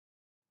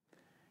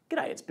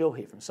G'day, it's Bill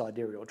here from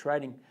Sidereal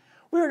Trading.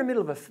 We're in the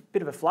middle of a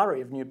bit of a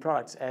flurry of new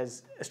products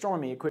as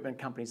astronomy equipment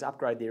companies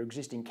upgrade their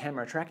existing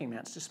camera tracking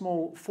mounts to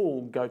small,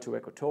 full goto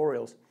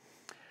equatorials.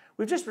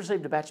 We've just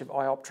received a batch of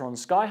iOptron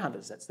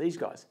SkyHunters, that's these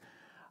guys.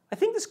 I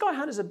think the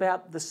SkyHunter is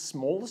about the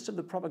smallest of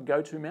the proper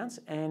go-to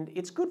mounts, and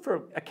it's good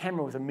for a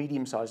camera with a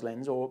medium-sized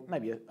lens, or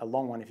maybe a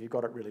long one if you've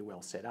got it really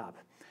well set up.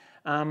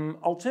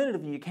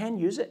 Alternatively, you can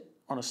use it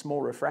on a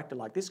small refractor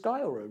like this guy,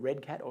 or a red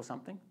cat or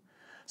something.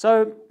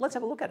 So let's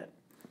have a look at it.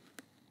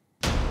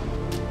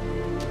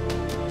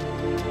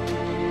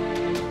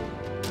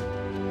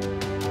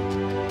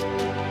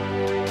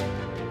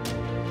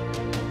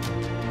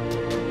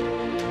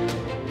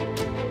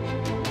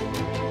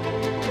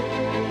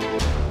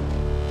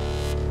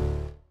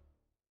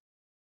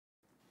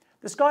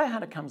 The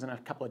SkyHunter comes in a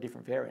couple of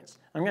different variants.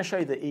 I'm going to show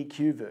you the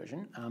EQ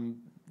version.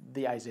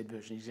 The AZ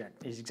version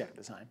is exactly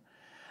the same.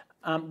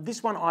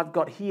 This one I've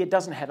got here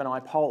doesn't have an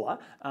iPolar,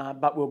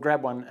 but we'll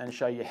grab one and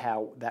show you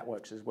how that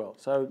works as well.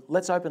 So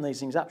let's open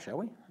these things up, shall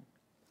we?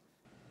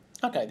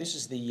 Okay, this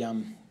is the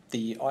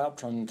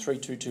iOptron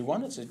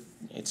 3221.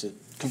 It's a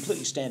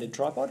completely standard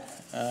tripod.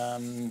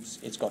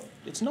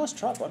 It's a nice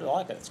tripod. I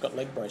like it. It's got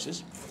leg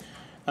braces.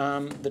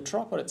 The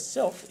tripod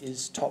itself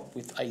is topped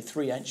with a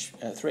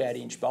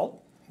 3/8"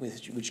 bolt,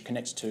 which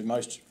connects to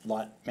most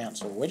light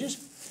mounts or wedges.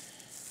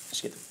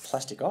 Let's get the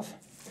plastic off.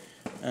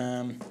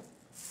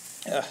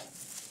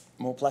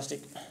 More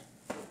plastic.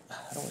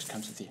 It always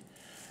comes with you.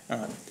 All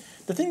right.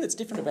 The thing that's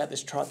different about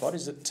this tripod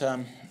is that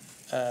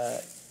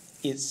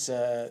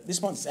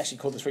this one's actually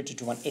called the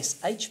 3221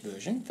 SH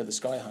version for the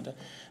SkyHunter.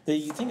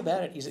 The thing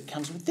about it is it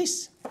comes with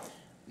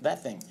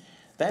that thing.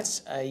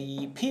 That's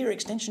a pier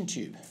extension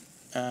tube.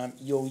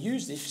 You'll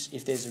use this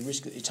if there's a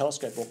risk that your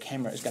telescope or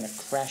camera is going to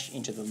crash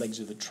into the legs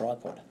of the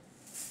tripod.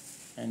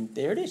 And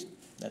there it is.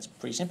 That's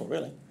pretty simple,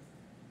 really.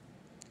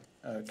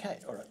 Okay,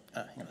 all right.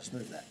 Hang on, let's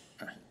move that.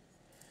 All right.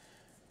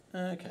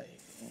 Okay,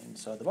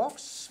 inside the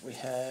box we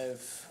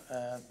have,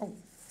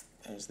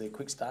 there's the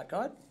quick start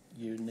guide.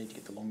 You need to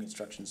get the long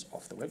instructions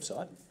off the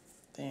website.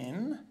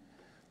 Then,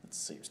 let's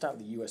see, we'll start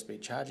with the USB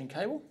charging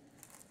cable.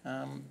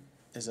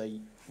 There's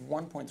a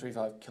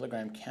 1.35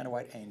 kilogram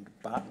counterweight and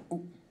bar.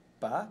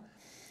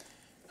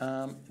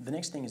 The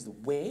next thing is the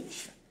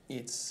wedge.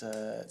 It's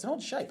an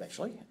odd shape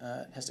actually.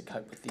 It has to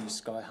cope with the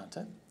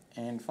SkyHunter.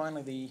 And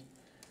finally the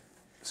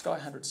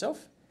SkyHunter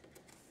itself.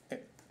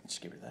 Just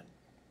get rid of that.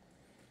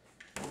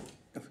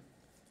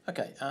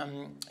 Okay,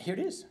 here it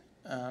is.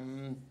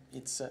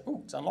 It's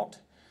unlocked.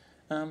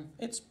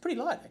 It's pretty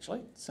light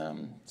actually.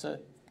 So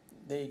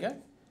there you go.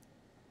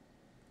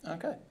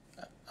 Okay.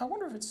 I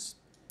wonder if it's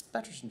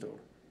batteries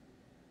installed.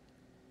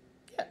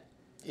 Yeah,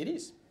 it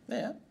is.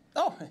 There.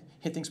 Oh,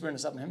 it thinks we're in the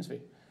Southern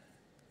Hemisphere.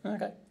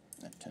 Okay,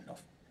 turn it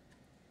off.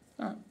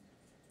 All right,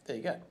 there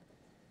you go.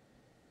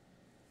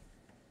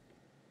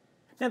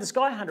 Now the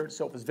SkyHunter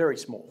itself is very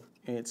small.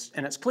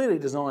 It's clearly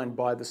designed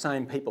by the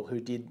same people who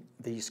did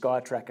the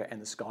Sky Tracker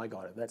and the Sky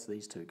Guider. That's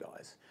these two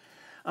guys.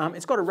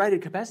 It's got a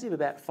rated capacity of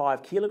about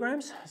 5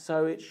 kilograms,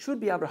 so it should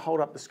be able to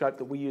hold up the scope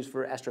that we use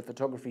for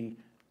astrophotography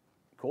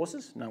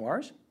courses, no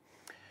worries.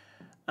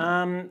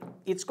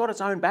 It's got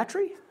its own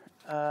battery.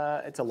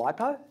 It's a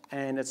LiPo,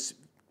 and it's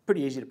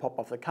pretty easy to pop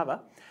off the cover.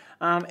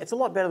 It's a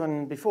lot better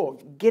than before.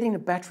 Getting a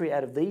battery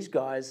out of these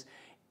guys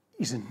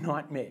is a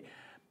nightmare,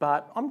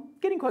 but I'm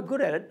getting quite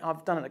good at it.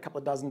 I've done it a couple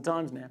of dozen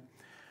times now.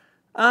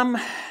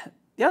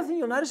 The other thing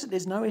you'll notice is that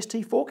there's no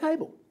ST4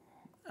 cable.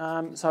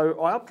 So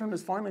iOptron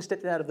has finally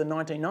stepped out of the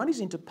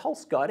 1990s into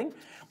pulse guiding,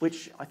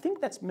 which I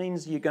think that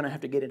means you're going to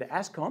have to get into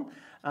ASCOM,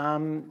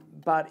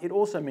 but it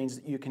also means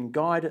that you can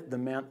guide the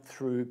mount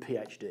through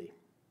PhD.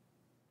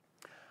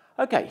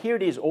 Okay, here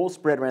it is all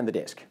spread around the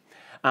desk.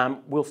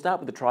 We'll start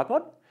with the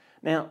tripod.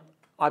 Now,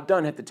 I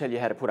don't have to tell you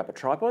how to put up a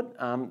tripod.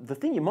 The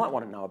thing you might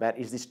want to know about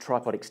is this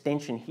tripod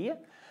extension here.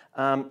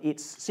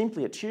 It's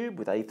simply a tube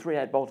with a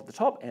 3/8 bolt at the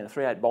top and a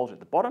 3/8 bolt at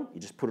the bottom. You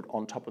just put it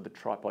on top of the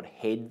tripod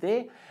head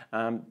there.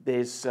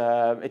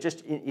 It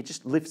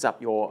just lifts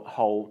up your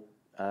whole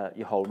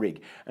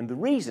rig. And the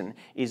reason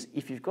is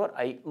if you've got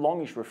a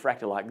longish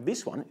refractor like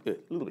this one, a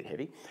little bit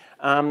heavy,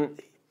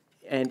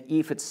 and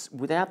if it's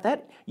without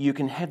that, you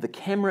can have the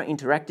camera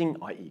interacting,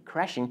 i.e.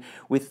 crashing,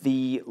 with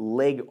the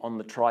leg on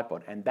the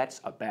tripod, and that's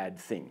a bad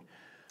thing.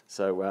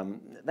 So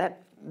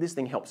this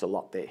thing helps a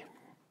lot there.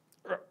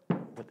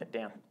 Put that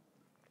down.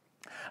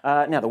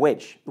 Now the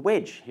wedge. The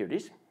wedge, here it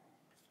is.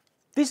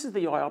 This is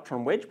the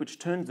iOptron wedge, which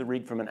turns the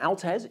rig from an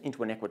Altaz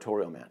into an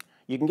equatorial mount.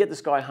 You can get the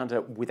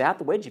SkyHunter without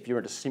the wedge if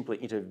you're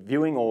simply into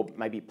viewing or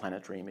maybe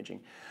planetary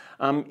imaging.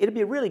 It'd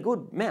be a really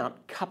good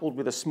mount coupled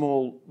with a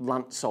small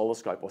Lunt solar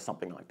scope or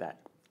something like that.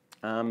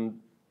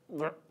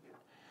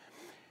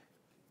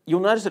 You'll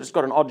notice that it's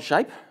got an odd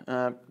shape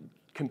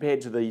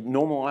compared to the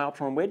normal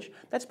iOptron wedge.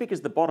 That's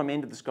because the bottom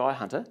end of the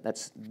SkyHunter,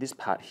 that's this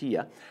part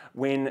here,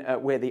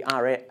 where the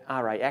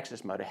RA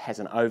axis motor has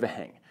an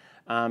overhang.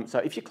 So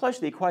if you're close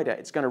to the equator,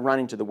 it's going to run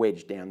into the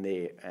wedge down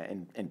there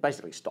and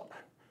basically stop.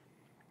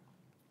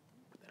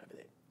 Put that over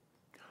there.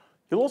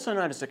 You'll also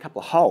notice a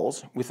couple of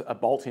holes with a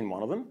bolt in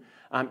one of them.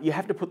 you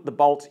have to put the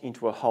bolt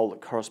into a hole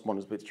that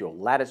corresponds with your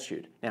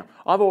latitude. Now,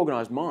 I've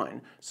organised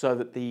mine so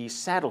that the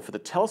saddle for the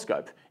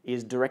telescope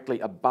is directly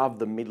above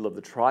the middle of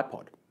the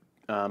tripod.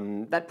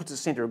 That puts the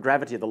centre of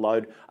gravity of the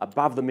load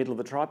above the middle of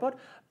the tripod.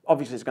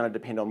 Obviously, it's going to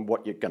depend on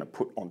what you're going to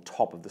put on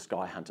top of the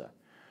SkyHunter.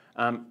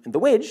 And the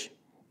wedge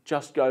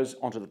just goes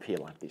onto the pier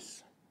like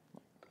this.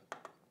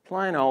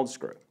 Plain old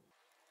screw.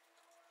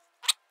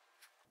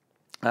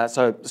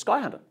 So the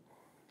SkyHunter.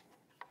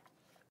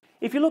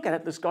 If you look at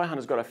it, the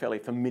SkyHunter's got a fairly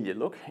familiar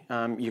look.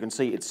 You can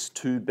see it's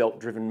two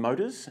belt-driven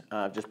motors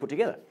just put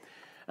together.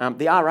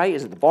 The RA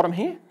is at the bottom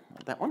here,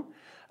 like that one.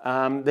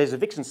 There's a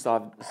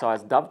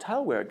Vixen-sized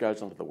dovetail where it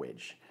goes onto the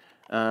wedge.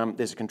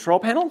 There's a control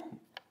panel,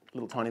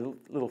 tiny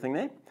little thing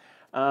there.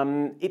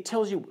 It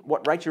tells you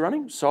what rate you're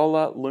running,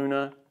 solar,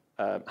 lunar,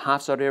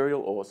 half sidereal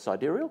or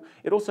sidereal.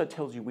 It also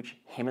tells you which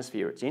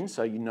hemisphere it's in,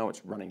 so you know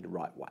it's running the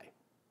right way.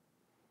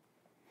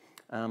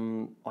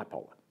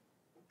 Ipolar.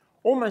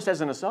 Almost as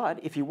an aside,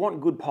 if you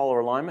want good polar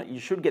alignment, you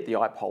should get the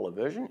ipolar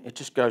version. It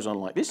just goes on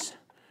like this,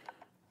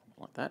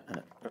 like that,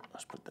 and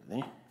let's put that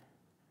there.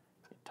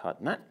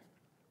 Tighten that.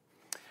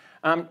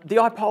 The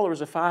ipolar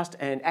is a fast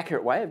and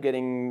accurate way of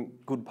getting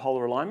good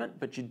polar alignment,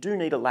 but you do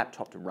need a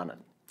laptop to run it.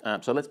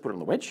 So let's put it on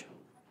the wedge.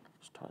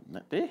 Just tighten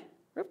that there.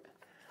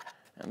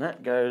 And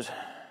that goes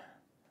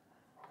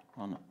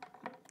on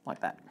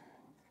like that.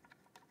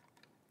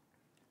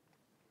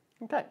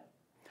 Okay.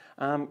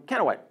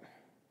 Counterweight.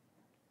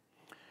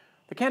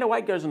 The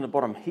counterweight goes on the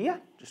bottom here,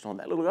 just on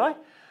that little guy.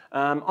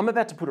 I'm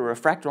about to put a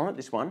refractor on it,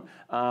 this one.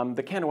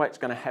 The counterweight's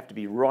going to have to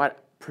be right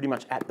pretty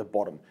much at the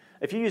bottom.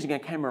 If you're using a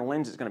camera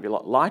lens, it's going to be a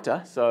lot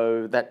lighter,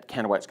 so that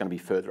counterweight's going to be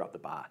further up the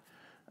bar.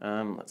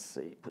 Let's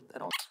see, put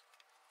that on.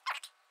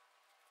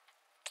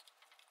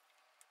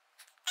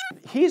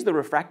 Here's the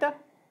refractor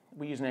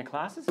we use in our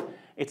classes.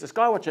 It's a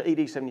Skywatcher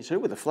ED72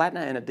 with a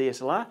flattener and a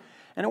DSLR,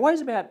 and it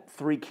weighs about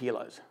 3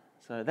 kilos.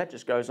 So that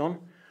just goes on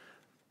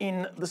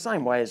in the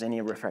same way as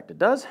any refractor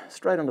does,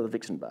 straight onto the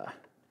Vixen bar.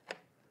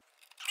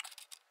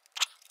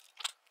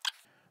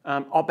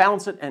 I'll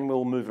balance it and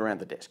we'll move around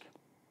the desk.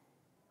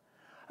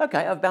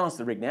 Okay, I've balanced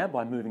the rig now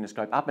by moving the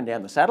scope up and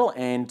down the saddle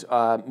and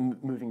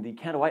moving the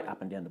counterweight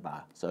up and down the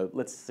bar. So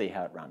let's see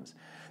how it runs.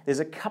 There's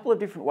a couple of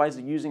different ways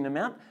of using the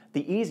mount.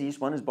 The easiest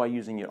one is by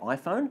using your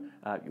iPhone,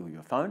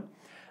 your phone.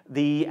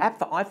 The app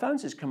for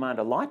iPhones is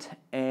Commander Lite,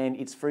 and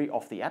it's free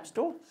off the App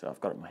Store. So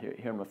I've got it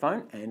here on my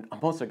phone, and I'm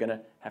also going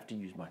to have to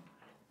use my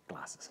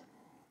glasses.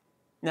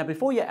 Now,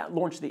 before you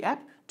launch the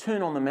app,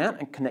 turn on the mount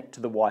and connect to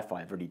the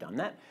Wi-Fi. I've already done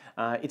that.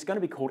 It's going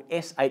to be called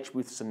SH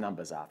with some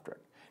numbers after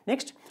it.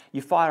 Next,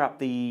 you fire up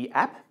the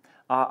app.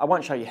 I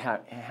won't show you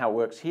how it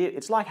works here.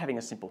 It's like having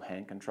a simple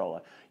hand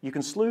controller. You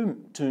can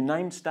slew to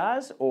named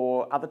stars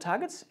or other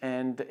targets,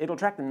 and it'll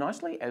track them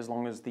nicely as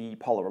long as the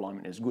polar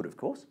alignment is good, of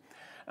course.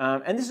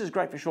 And this is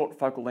great for short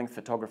focal length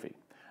photography.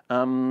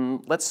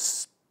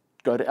 Let's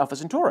go to Alpha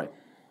Centauri.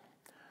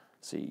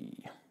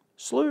 See,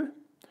 slew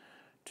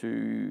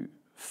to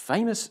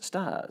famous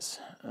stars.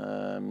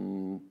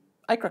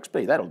 Acrux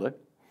B, that'll do.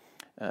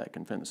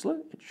 Confirm the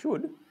slew. It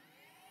should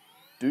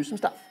do some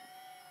stuff.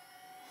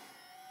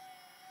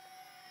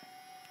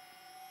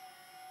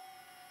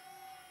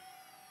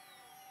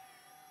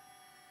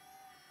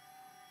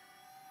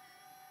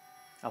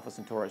 Alpha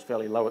Centauri is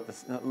fairly low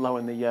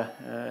in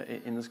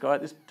the sky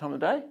at this time of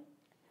day.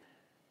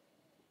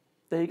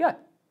 There you go.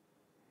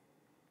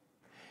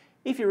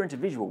 If you're into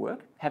visual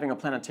work, having a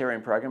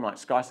planetarium program like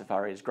Sky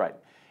Safari is great.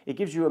 It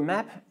gives you a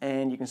map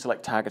and you can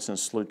select targets and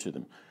slew to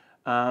them.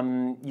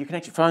 You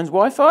connect your phone's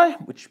Wi-Fi,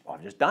 which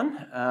I've just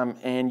done,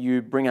 and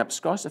you bring up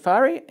Sky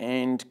Safari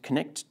and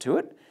connect to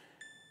it.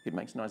 It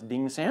makes nice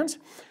ding sounds.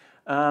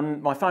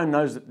 My phone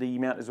knows that the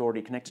mount is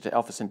already connected to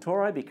Alpha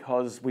Centauri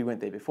because we went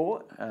there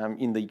before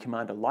in the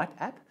Commander Lite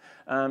app.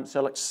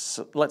 So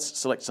let's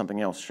select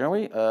something else, shall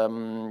we?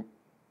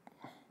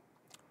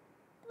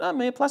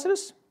 Mare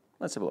Placidus?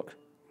 Let's have a look.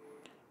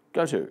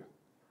 Goto.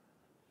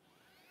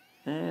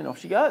 And off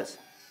she goes.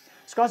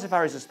 Sky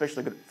Safari is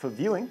especially good for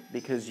viewing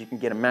because you can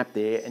get a map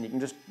there and you can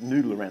just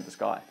noodle around the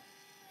sky.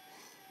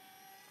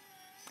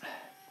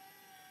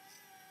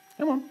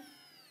 Come on.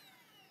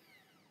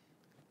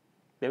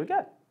 There we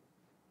go.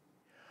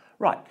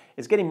 Right,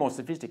 it's getting more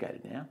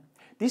sophisticated now.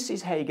 This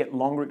is how you get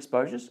longer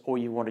exposures, or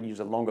you want to use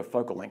a longer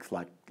focal length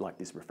like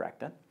this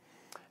refractor.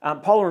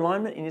 Polar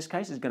alignment in this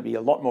case is going to be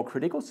a lot more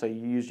critical, so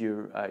you use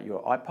your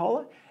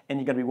iPolar, and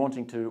you're going to be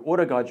wanting to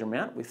auto-guide your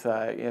mount with,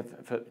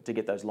 to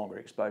get those longer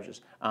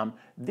exposures.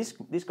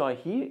 This guy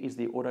here is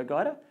the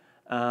auto-guider.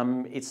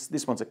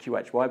 This one's a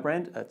QHY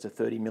brand. It's a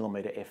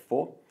 30mm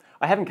f4.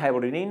 I haven't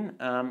cabled it in,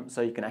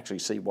 so you can actually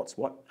see what's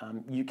what.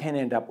 You can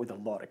end up with a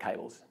lot of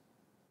cables.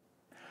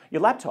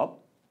 Your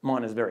laptop,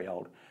 mine is very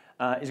old,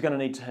 is going to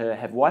need to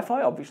have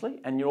Wi-Fi, obviously,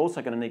 and you're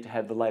also going to need to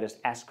have the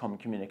latest ASCOM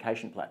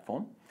communication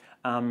platform.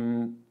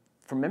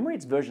 From memory,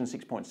 it's version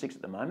 6.6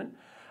 at the moment.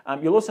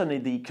 You'll also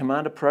need the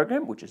Commander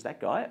program, which is that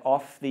guy,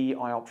 off the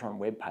iOptron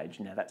webpage.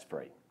 Now, that's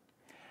free.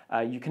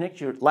 You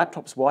connect your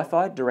laptop's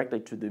Wi-Fi directly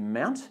to the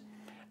mount,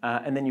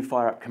 and then you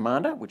fire up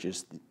Commander, which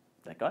is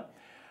that guy.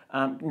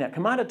 Now,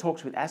 Commander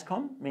talks with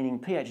ASCOM, meaning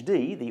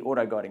PhD, the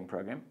auto-guiding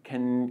program,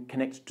 can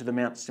connect to the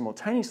mount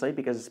simultaneously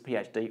because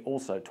PhD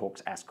also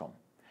talks ASCOM.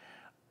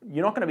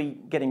 You're not going to be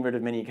getting rid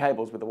of many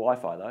cables with the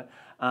Wi-Fi though.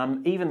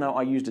 Even though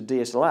I used a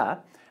DSLR,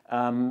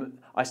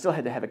 I still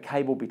had to have a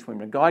cable between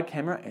the guide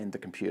camera and the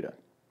computer.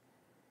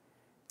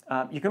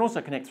 You can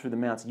also connect through the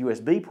mount's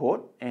USB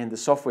port, and the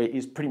software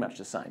is pretty much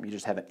the same. You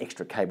just have an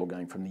extra cable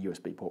going from the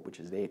USB port, which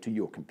is there, to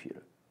your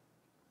computer.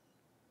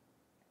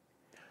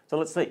 So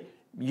let's see.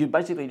 You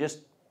basically just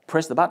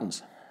press the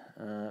buttons.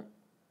 And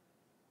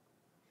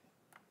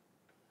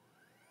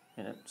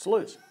it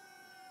salutes.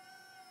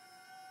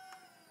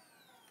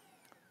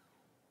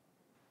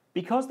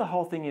 Because the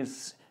whole thing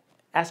is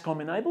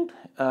ASCOM enabled,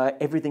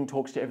 everything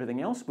talks to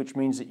everything else, which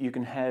means that you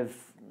can have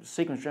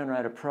Sequence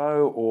Generator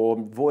Pro or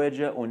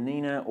Voyager or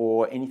Nina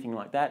or anything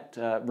like that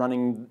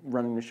running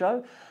the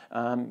show.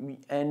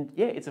 And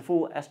yeah, it's a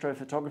full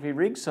astrophotography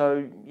rig,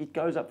 so it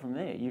goes up from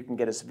there. You can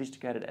get as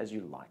sophisticated as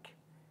you like.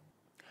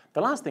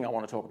 The last thing I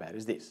want to talk about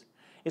is this.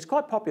 It's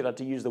quite popular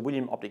to use the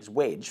William Optics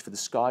wedge for the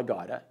Sky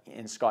Guider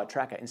and Sky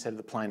Tracker instead of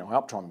the plain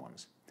iOptron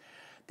ones.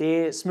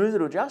 They're smoother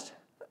to adjust,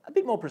 a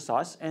bit more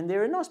precise, and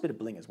they're a nice bit of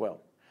bling as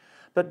well.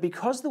 But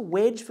because the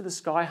wedge for the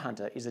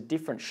SkyHunter is a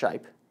different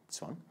shape,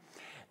 this one,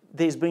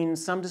 there's been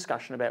some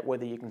discussion about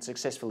whether you can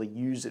successfully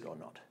use it or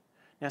not.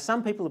 Now,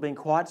 some people have been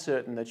quite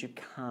certain that you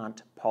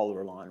can't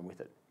polar align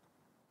with it.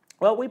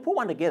 Well, we put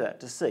one together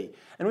to see,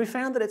 and we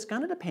found that it's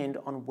going to depend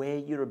on where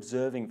you're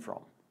observing from.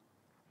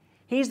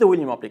 Here's the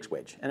William Optics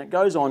wedge, and it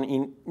goes on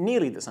in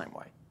nearly the same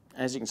way.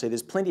 As you can see,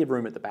 there's plenty of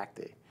room at the back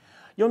there.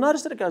 You'll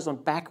notice that it goes on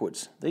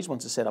backwards. These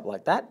ones are set up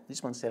like that,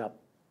 this one's set up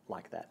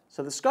like that.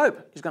 So the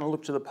scope is going to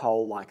look to the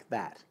pole like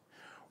that.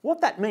 What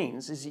that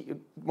means is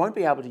you won't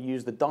be able to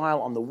use the dial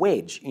on the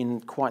wedge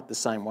in quite the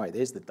same way.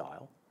 There's the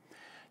dial.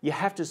 You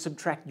have to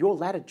subtract your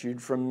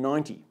latitude from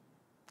 90.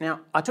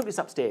 Now, I took this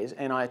upstairs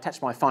and I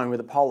attached my phone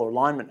with a polar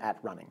alignment app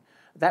running.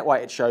 That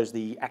way it shows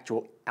the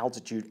actual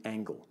altitude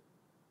angle.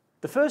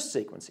 The first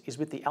sequence is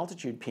with the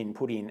altitude pin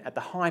put in at the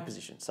high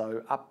position,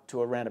 so up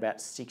to around about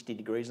 60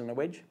 degrees on the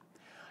wedge.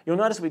 You'll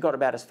notice we got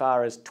about as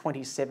far as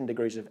 27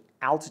 degrees of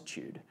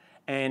altitude,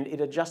 and it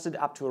adjusted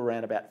up to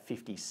around about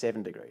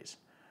 57 degrees.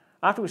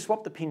 After we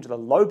swapped the pin to the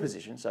low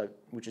position,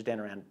 which is down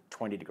around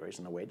 20 degrees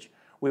on the wedge,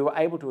 we were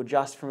able to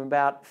adjust from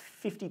about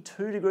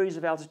 52 degrees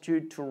of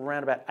altitude to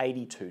around about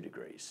 82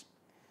 degrees.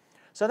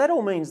 So that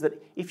all means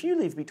that if you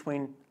live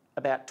between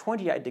about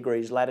 28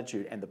 degrees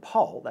latitude and the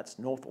pole, that's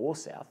north or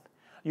south,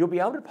 you'll be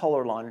able to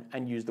polar align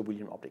and use the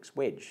William Optics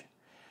wedge.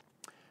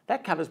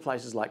 That covers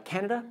places like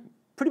Canada,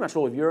 pretty much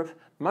all of Europe,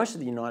 most of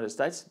the United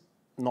States,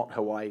 not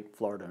Hawaii,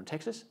 Florida and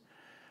Texas,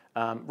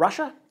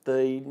 Russia,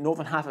 the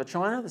northern half of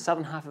China, the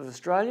southern half of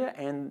Australia,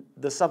 and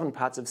the southern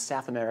parts of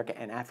South America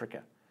and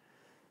Africa.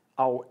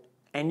 Oh,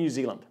 and New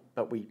Zealand,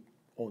 but we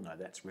all know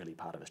that's really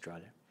part of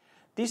Australia.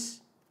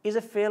 This is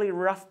a fairly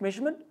rough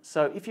measurement,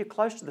 so if you're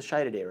close to the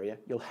shaded area,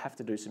 you'll have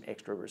to do some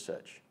extra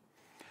research.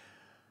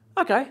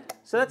 Okay,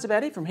 so that's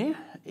about it from here.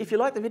 If you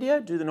like the video,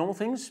 do the normal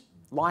things,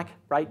 like,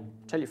 rate,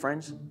 tell your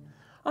friends.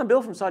 I'm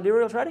Bill from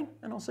Sidereal Trading,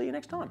 and I'll see you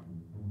next time.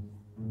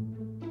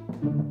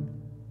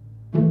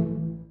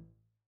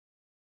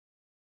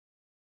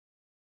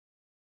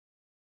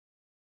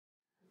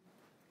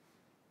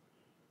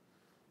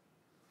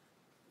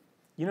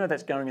 You know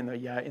that's going in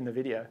the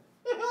video.